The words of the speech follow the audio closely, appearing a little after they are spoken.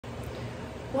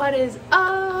What is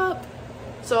up?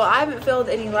 So I haven't filmed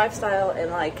any lifestyle in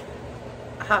like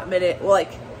a hot minute. Well,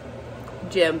 like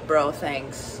gym bro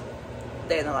things,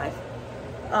 day in the life.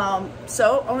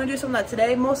 So I'm gonna do some of that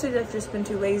today. Mostly I've just been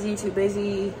too lazy, too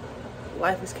busy.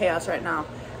 Life is chaos right now.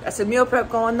 Got some meal prep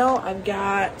going though. I'm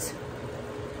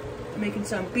making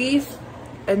some beef,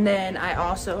 and then I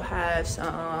also have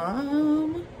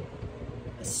some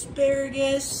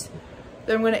asparagus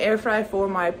that I'm gonna air fry for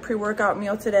my pre-workout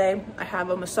meal today. I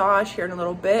have a massage here in a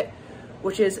little bit,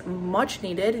 which is much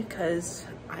needed because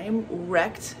I am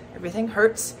wrecked. Everything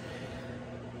hurts.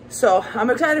 So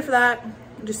I'm excited for that,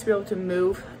 just to be able to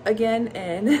move again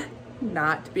and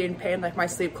not be in pain. Like my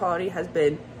sleep quality has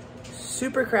been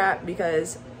super crap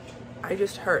because I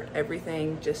just hurt.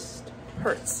 Everything just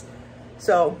hurts.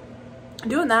 So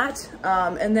doing that,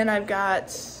 and then I've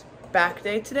got back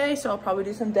day today, so I'll probably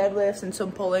do some deadlifts and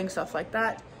some pulling, stuff like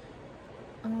that.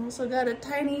 I also got a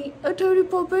tiny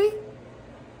puppy.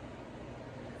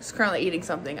 He's currently eating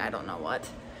something, I don't know what.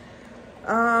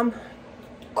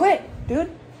 Quit,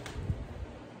 dude.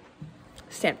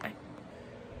 Stand by.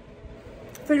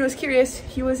 If anyone was curious,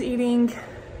 he was eating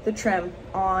the trim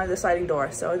on the sliding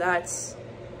door, so that's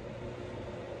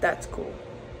cool.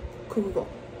 Cool.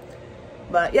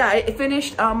 But yeah, I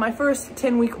finished my first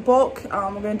 10-week bulk.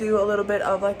 I'm gonna do a little bit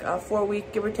of like a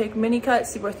 4-week, give or take, mini cut,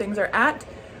 see where things are at.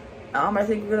 I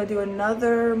think we're gonna do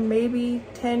another maybe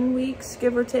 10 weeks,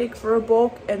 give or take, for a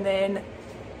bulk, and then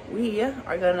we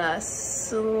are gonna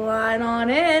slide on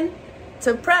in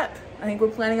to prep. I think we're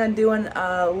planning on doing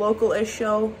a local-ish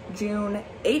show June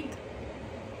 8th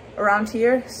around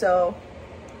here, so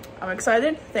I'm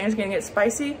excited. Things are gonna get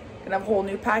spicy. Gonna have a whole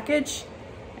new package,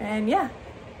 and yeah,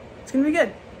 it's gonna be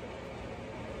good.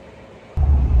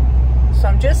 So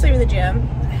I'm just leaving the gym.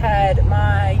 Had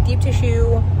my deep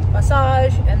tissue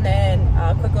massage and then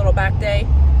a quick little back day.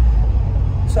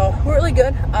 So we're really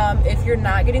good. If you're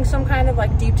not getting some kind of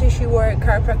like deep tissue work,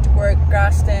 chiropractic work,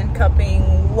 Graston, cupping,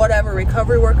 whatever,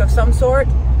 recovery work of some sort,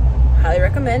 highly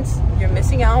recommend. You're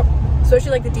missing out,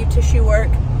 especially like the deep tissue work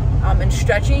and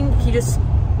stretching.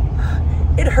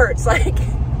 It hurts, like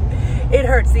it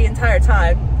hurts the entire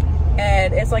time,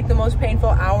 and it's like the most painful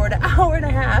hour to hour and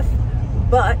a half,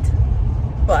 but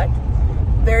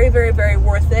very, very, very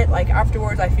worth it. Like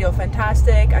afterwards I feel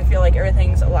fantastic. I feel like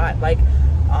everything's a lot like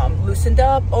loosened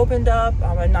up, opened up.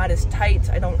 I'm not as tight,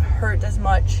 I don't hurt as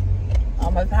much.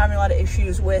 I've been having a lot of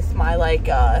issues with my like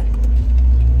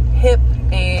hip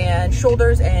and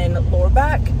shoulders and lower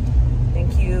back,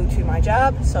 thank you to my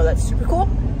job, so that's super cool.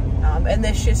 And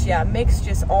this just, yeah, makes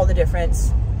just all the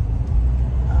difference.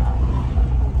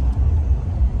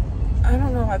 I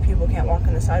don't know why people can't walk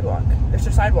on the sidewalk. There's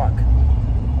a sidewalk.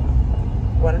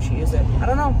 Why don't you use it? I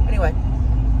don't know. Anyway.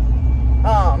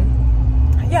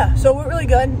 Yeah, so we're really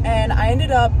good. And I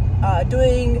ended up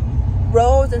doing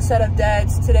rows instead of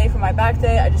deads today for my back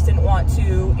day. I just didn't want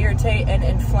to irritate and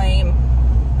inflame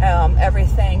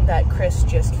everything that Chris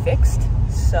just fixed.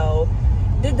 So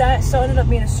did that. So it ended up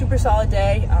being a super solid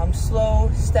day.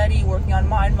 Slow, steady, working on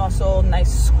mind muscle,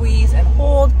 nice squeeze and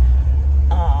hold.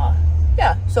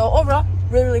 Yeah, so overall,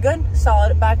 really, really good.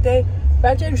 Solid back day.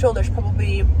 Back day and shoulders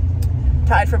probably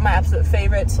tied for my absolute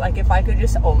favorites. Like if I could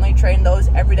just only train those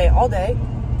every day, all day,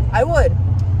 I would.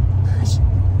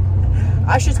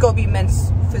 I should go be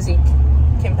men's physique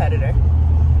competitor.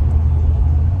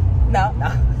 No.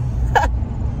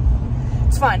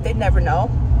 It's fine, they'd never know.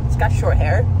 It's got short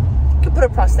hair. You could put a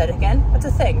prosthetic in. That's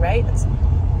a thing, right?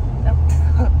 No.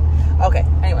 Okay,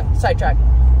 anyway, sidetrack.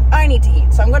 I need to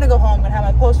eat, so I'm gonna go home. I'm gonna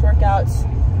have my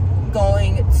post-workouts,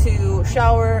 going to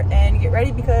shower and get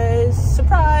ready because,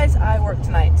 surprise, I work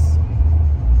tonight,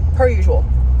 per usual.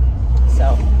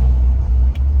 So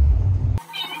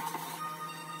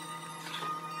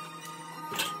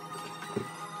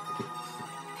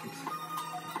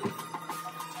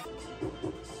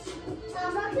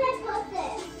where can I put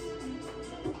this?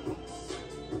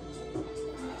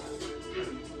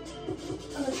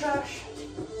 in the trash.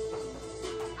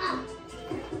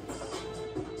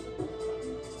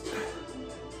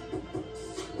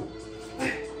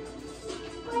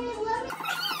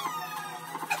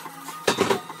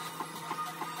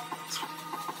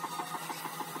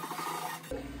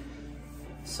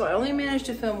 So I only managed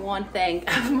to film one thing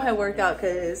after my workout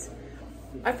because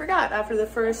I forgot after the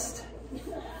first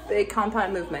big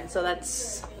compound movement. So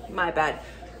that's my bad.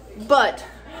 But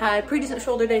had a pretty decent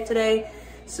shoulder day today.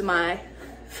 So my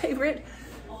favorite,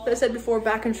 as I said before,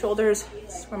 back and shoulders.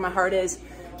 That's where my heart is.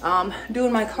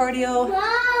 Doing my cardio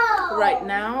right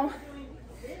now.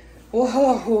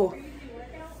 Whoa.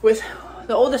 With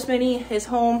the oldest Minnie is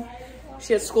home.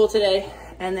 She has school today,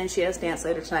 and then she has dance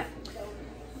later tonight.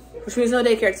 which means no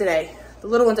daycare today. The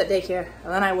little one's at daycare,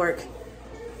 and then I work.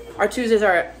 Our Tuesdays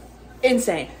are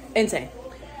insane, insane.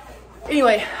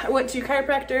 Anyway, I went to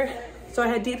chiropractor. So I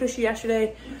had deep tissue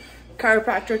yesterday,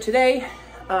 chiropractor today.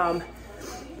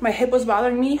 My hip was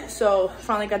bothering me, so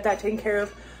finally got that taken care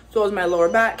of, as well as my lower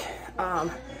back.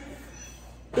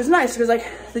 It was nice because like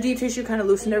the deep tissue kind of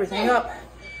loosened everything up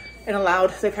and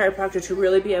allowed the chiropractor to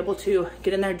really be able to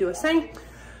get in there and do his thing.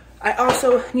 I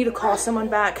also need to call someone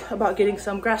back about getting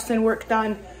some Graston work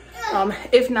done.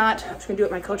 If not, I'm just gonna do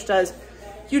what my coach does,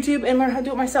 YouTube, and learn how to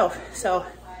do it myself. So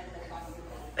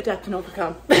adapt and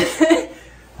overcome.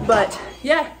 But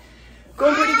yeah,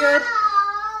 going pretty good.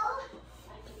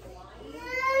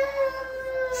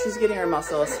 She's getting her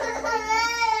muscles.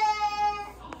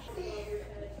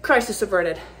 Crisis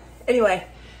averted. Anyway,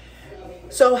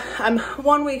 so I'm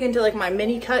 1 week into like my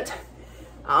mini cut.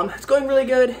 It's going really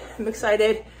good. I'm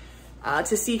excited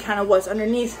to see kind of what's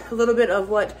underneath. A little bit of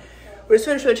what we just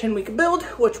finished with a 10-week build,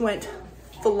 which went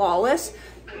flawless.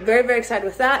 Very, very excited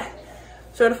with that.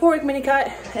 So I had a 4-week mini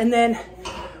cut, and then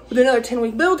we'll do another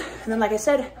 10-week build, and then like I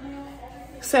said,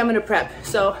 slam into prep.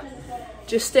 So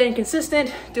just staying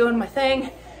consistent, doing my thing,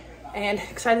 and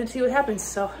excited to see what happens.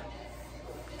 So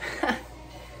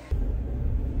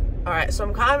all right, so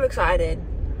I'm kind of excited,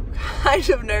 kind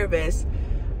of nervous.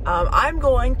 I'm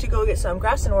going to go get some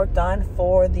Graston work done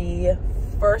for the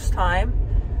first time.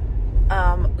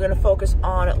 I'm gonna focus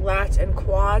on lats and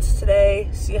quads today,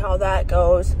 see how that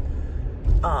goes.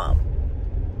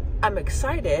 I'm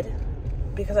excited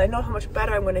because I know how much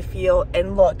better I'm gonna feel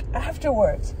and look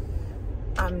afterwards.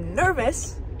 I'm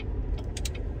nervous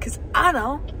because I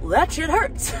know that shit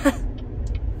hurts.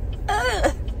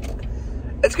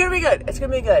 It's gonna be good. It's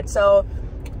gonna be good. So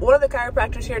one of the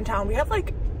chiropractors here in town, we have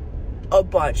like a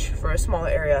bunch for a smaller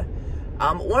area.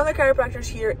 One of the chiropractors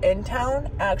here in town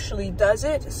actually does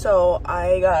it. So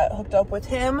I got hooked up with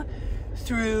him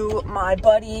through my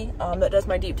buddy that does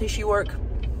my deep tissue work.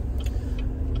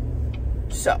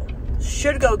 So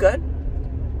should go good.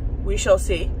 We shall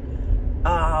see.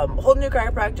 Whole new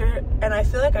chiropractor, and I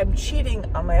feel like I'm cheating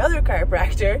on my other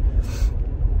chiropractor.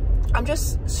 I'm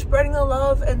just spreading the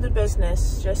love and the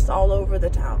business just all over the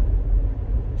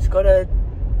town. Just go to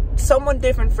someone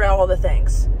different for all the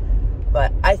things.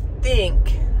 But I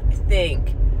think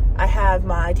I have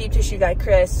my deep tissue guy,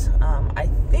 Chris. I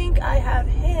think I have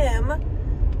him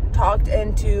talked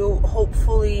into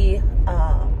hopefully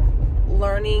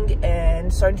learning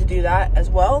and starting to do that as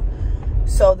well.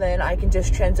 So then I can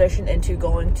just transition into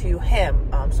going to him.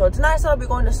 So it's nice that I'll be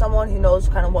going to someone who knows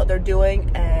kind of what they're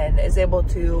doing and is able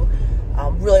to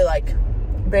really like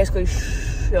basically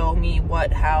show me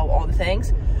what, how, all the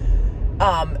things.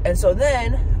 And so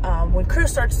then when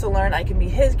Chris starts to learn, I can be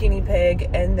his guinea pig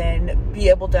and then be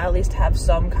able to at least have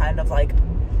some kind of like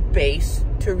base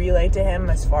to relay to him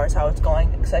as far as how it's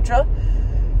going, etc.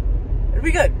 It'll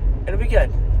be good. It'll be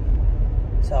good.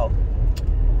 So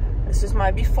this is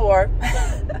my before.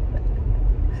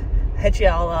 Hit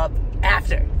y'all up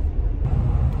after.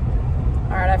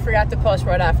 All right, I forgot to post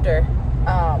right after.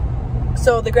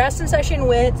 So the Graston session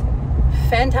went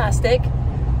fantastic.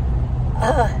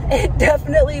 It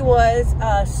definitely was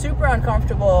super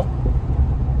uncomfortable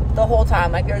the whole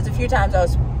time. Like there was a few times I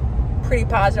was pretty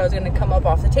positive I was gonna come up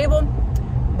off the table,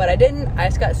 but I didn't. I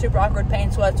just got super awkward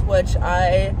pain sweats, which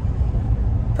I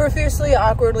profusely,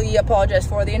 awkwardly apologize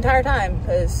for the entire time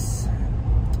because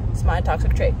it's my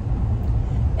toxic trait.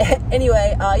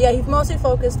 Anyway, yeah, he's mostly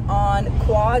focused on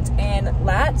quads and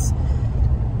lats.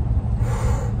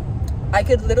 I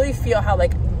could literally feel how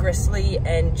like gristly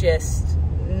and just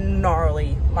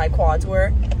gnarly my quads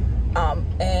were.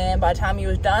 And by the time he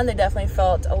was done, they definitely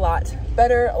felt a lot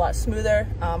better, a lot smoother.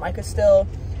 I could still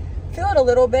feel it a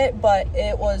little bit, but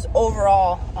it was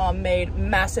overall made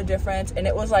massive difference, and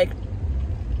it was like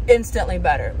instantly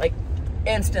better, like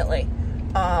instantly.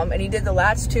 And he did the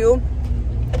lats too,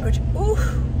 which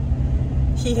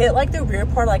he hit like the rear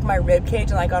part of like my rib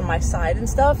cage and like on my side and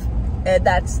stuff, and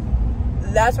that's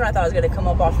when I thought I was gonna come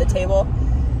up off the table.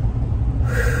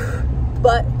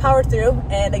 But powered through,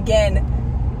 and again,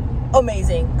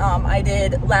 amazing. I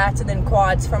did lats and then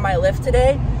quads for my lift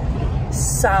today.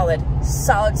 Solid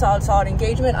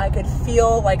engagement. I could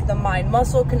feel like the mind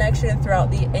muscle connection throughout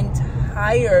the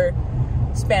entire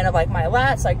span of like my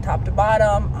lats, like top to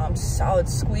bottom. Solid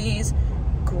squeeze,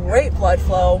 great blood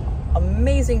flow,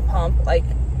 amazing pump. Like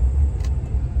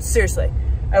seriously,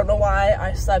 I don't know why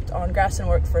I slept on Graston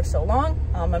work for so long.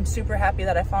 I'm super happy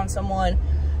that I found someone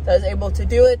that was able to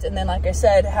do it, and then like I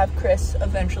said, have Chris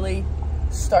eventually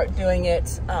start doing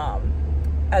it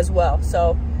as well.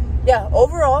 So yeah,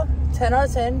 overall 10 out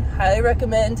of 10, highly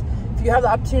recommend. If if you have the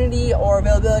opportunity or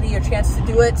availability or chance to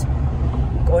do it,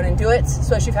 go in and do it,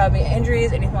 especially if you have any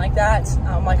injuries, anything like that.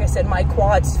 Like I said, my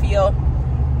quads feel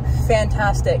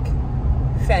fantastic.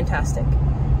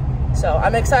 So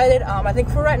I'm excited. I think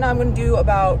for right now, I'm going to do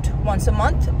about once a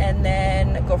month and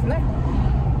then go from there.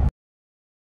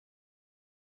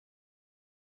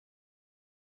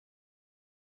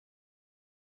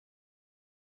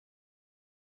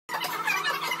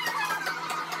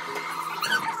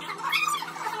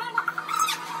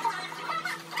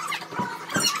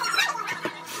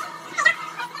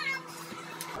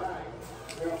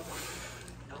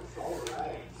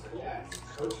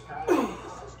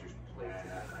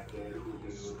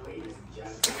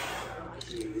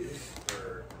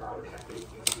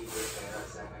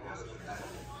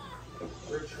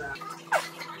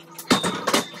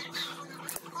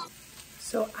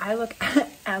 So I look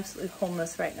absolutely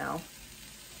homeless right now,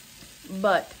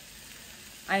 but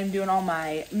I am doing all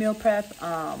my meal prep.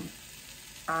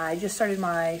 I just started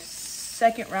my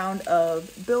second round of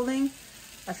building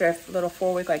after a little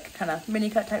 4-week like kind of mini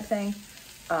cut type thing.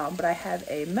 But I have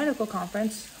a medical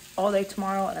conference all day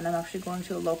tomorrow, and then I'm actually going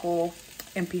to a local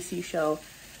NPC show.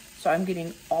 So I'm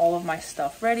getting all of my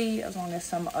stuff ready, as long as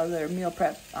some other meal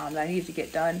prep that I need to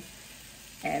get done.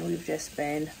 And we've just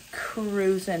been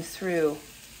cruising through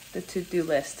the to-do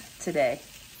list today.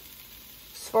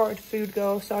 As far as food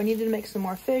goes, so I needed to make some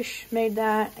more fish, made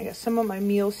that. I got some of my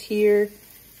meals here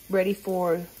ready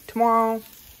for tomorrow.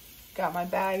 Got my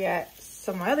bag at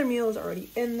some of my other meals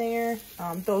already in there.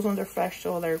 Those ones are fresh,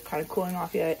 so they're kind of cooling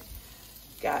off yet.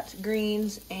 Got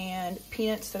greens and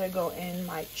peanuts that I go in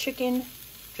my chicken,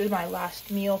 which is my last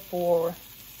meal for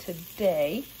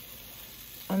today.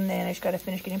 And then I just got to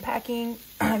finish getting packing.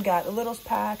 I got the littles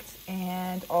packed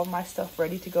and all my stuff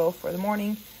ready to go for the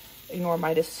morning. Ignore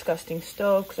my disgusting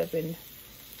stove because I've been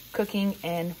cooking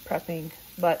and prepping.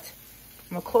 But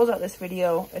I'm going to close out this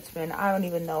video. It's been, I don't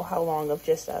even know how long, of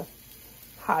just a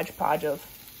hodgepodge of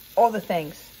all the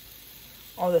things.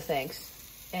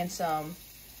 And some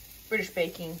British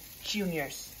Baking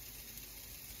Juniors.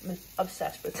 I'm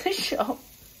obsessed with this show. All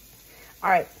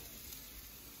right.